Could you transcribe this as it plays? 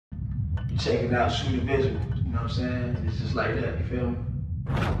You check it out, shoot a visual. You know what I'm saying? It's just like that. You feel me?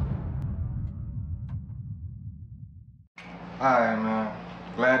 Alright, man.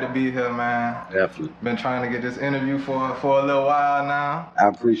 Glad to be here, man. Definitely. Been trying to get this interview for a little while now. I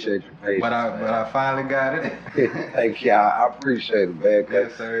appreciate your patience. But I finally got it. Thank you. I appreciate it, man.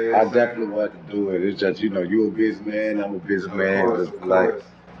 Yes, sir. Yes, I sir. definitely want to do it. It's just, you know, you a busy man, I'm a busy man. Of course.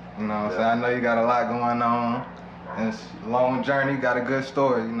 You know what I'm saying? I know you got a lot going on. And it's a long journey, you got a good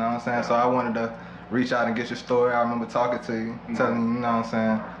story, you know what I'm saying? So I wanted to reach out and get your story. I remember talking to you, telling you, you know what I'm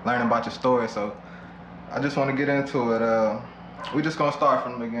saying, learning about your story. So I just want to get into it. We just gonna start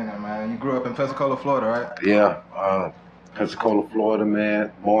from the beginning, man. You grew up in Pensacola, Florida, right? Yeah, Pensacola, Florida,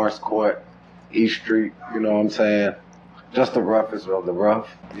 man. Morris Court, East Street, you know what I'm saying? Just the roughest of the rough.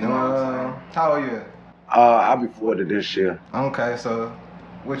 You know what I'm saying? How old you? I'll be 40 this year. Okay, so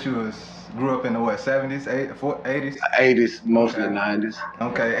what you grew up in the what, 70s, 80s? 80s, mostly Okay. 90s.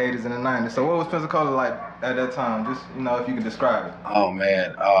 Okay, 80s and the 90s. So what was Pensacola like at that time? Just, you know, if you could describe it. Oh,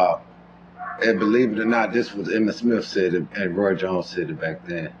 man. And believe it or not, this was Emmitt Smith City and Roy Jones City back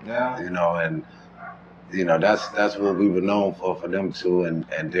then. Yeah. You know, and you know that's what we were known for them two.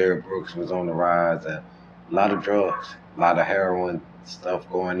 And Derrick Brooks was on the rise, and a lot of drugs, a lot of heroin stuff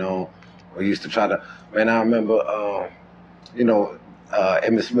going on. We used to try to. Man, I remember, you know,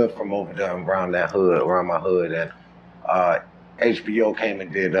 Emmitt Smith from over there around that hood, around my hood, and HBO came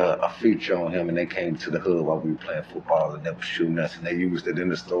and did a feature on him, and they came to the hood while we were playing football, and they were shooting us, and they used it in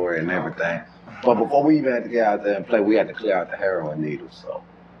the story and everything. But before we even had to get out there and play, we had to clear out the heroin needles, so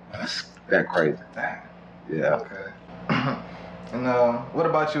that's that crazy. Yeah. Okay. And what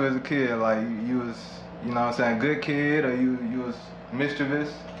about you as a kid? Like you was, you know what I'm saying, good kid, or you was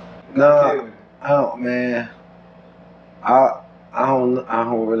mischievous? No, man. I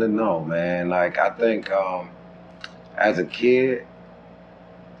don't really know, man. Like I think as a kid,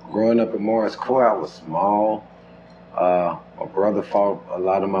 growing up in Morris Court, I was small. My brother fought a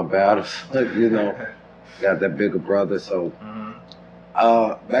lot of my battles, you know. Got that bigger brother, so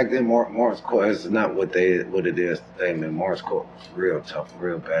back then Morris Court is not what it is today, man. Morris Court was real tough,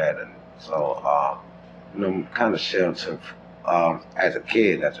 real bad, and so you know, I'm kind of sheltered as a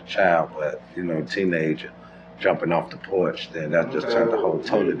kid, as a child, but you know, teenager, jumping off the porch, then that just turned the whole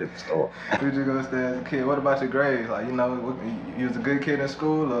totally different story. Where'd you go stay as a kid? What about your grades? Like, you know, you was a good kid in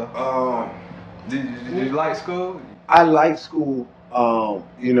school, or did you like school? I liked school.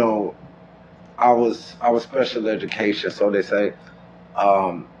 You know, I was special education, so they say.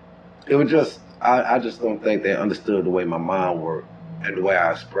 It was just I just don't think they understood the way my mind worked and the way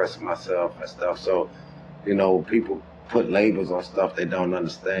I expressed myself and stuff. So, you know, people put labels on stuff they don't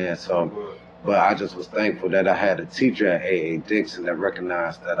understand. So, but I just was thankful that I had a teacher at A.A. Dixon that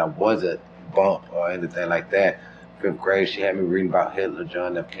recognized that I wasn't bump or anything like that. 5th grade, she had me reading about Hitler,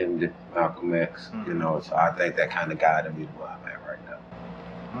 John F. Kennedy, Malcolm X, you know, so I think that kind of guided me to where I'm at right now.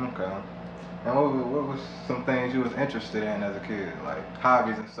 Okay. And what was some things you was interested in as a kid, like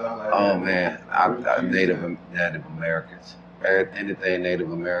hobbies and stuff like that? Oh man, Native Americans. Anything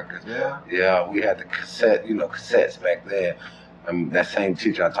Native Americans. Yeah? Yeah, we had the cassettes back then. That same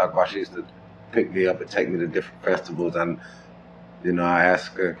teacher I talked about, she used to pick me up and take me to different festivals, and you know, I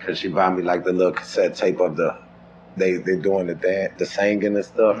asked her, could she buy me like the little cassette tape of they doing the singing and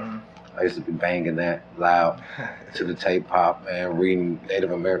stuff. I used to be banging that loud to the tape pop, man, reading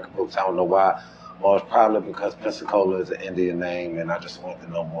Native American books. I don't know why. Well, it's probably because Pensacola is an Indian name, and I just wanted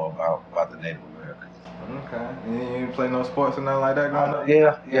to know more about the Native Americans. Okay. And you didn't play no sports or nothing like that growing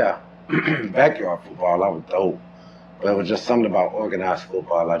up? Yeah. Backyard football, I was dope. But it was just something about organized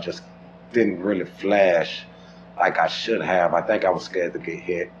football. I just didn't really flash like I should have. I think I was scared to get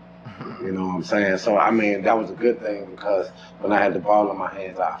hit. You know what I'm saying? So, I mean, that was a good thing because when I had the ball in my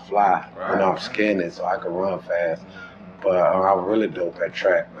hands, I'd fly. Right. You know, I'm skinny, so I could run fast. But I was really dope at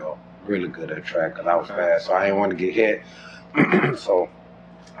track, though. Really good at track because I was fast. So I didn't want to get hit. So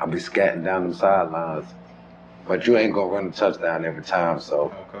I'd be scatting down them sidelines. But you ain't going to run a touchdown every time,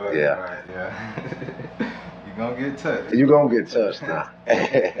 so yeah. Right, yeah. You're going to get touched. You're going to get touched now.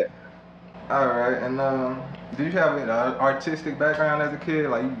 All right, and do you have an artistic background as a kid?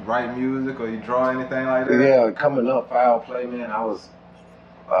 Like you write music or you draw anything like that? Yeah, coming up, foul play, man. I was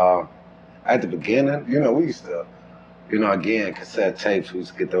at the beginning. You know, we used to, you know, again, cassette tapes. We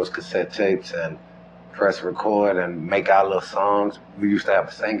used to get those cassette tapes and press record and make our little songs. We used to have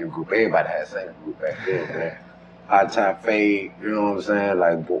a singing group. Everybody had a singing group back then, man. High Time Fade, you know what I'm saying?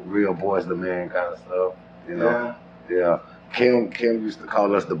 Like real Boys the Man kind of stuff. You know? Yeah. Kim used to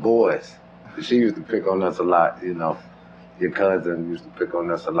call us the boys. She used to pick on us a lot, you know. Your cousin used to pick on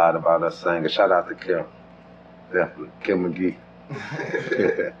us a lot about us singing. Shout out to Kim. Definitely. Kim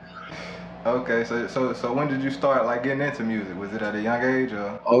McGee. Okay, so when did you start like getting into music? Was it at a young age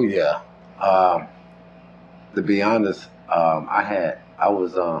or? Oh yeah. To be honest, I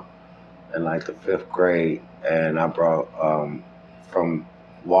was in like the 5th grade, and I brought from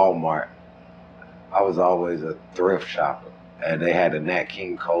Walmart. I was always a thrift shopper, and they had a Nat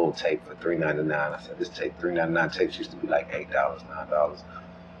King Cole tape for $3.99. I said, this tape, $3.99 tapes used to be like $8,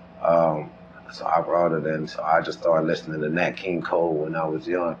 $9. So I brought it in. So I just started listening to Nat King Cole when I was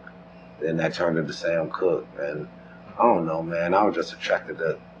young. Then that turned into Sam Cooke, and I don't know, man. I was just attracted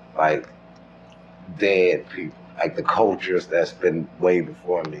to like dead people, like the cultures that's been way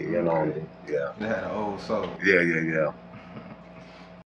before me. You know what I mean? Yeah. They had an old soul. Yeah.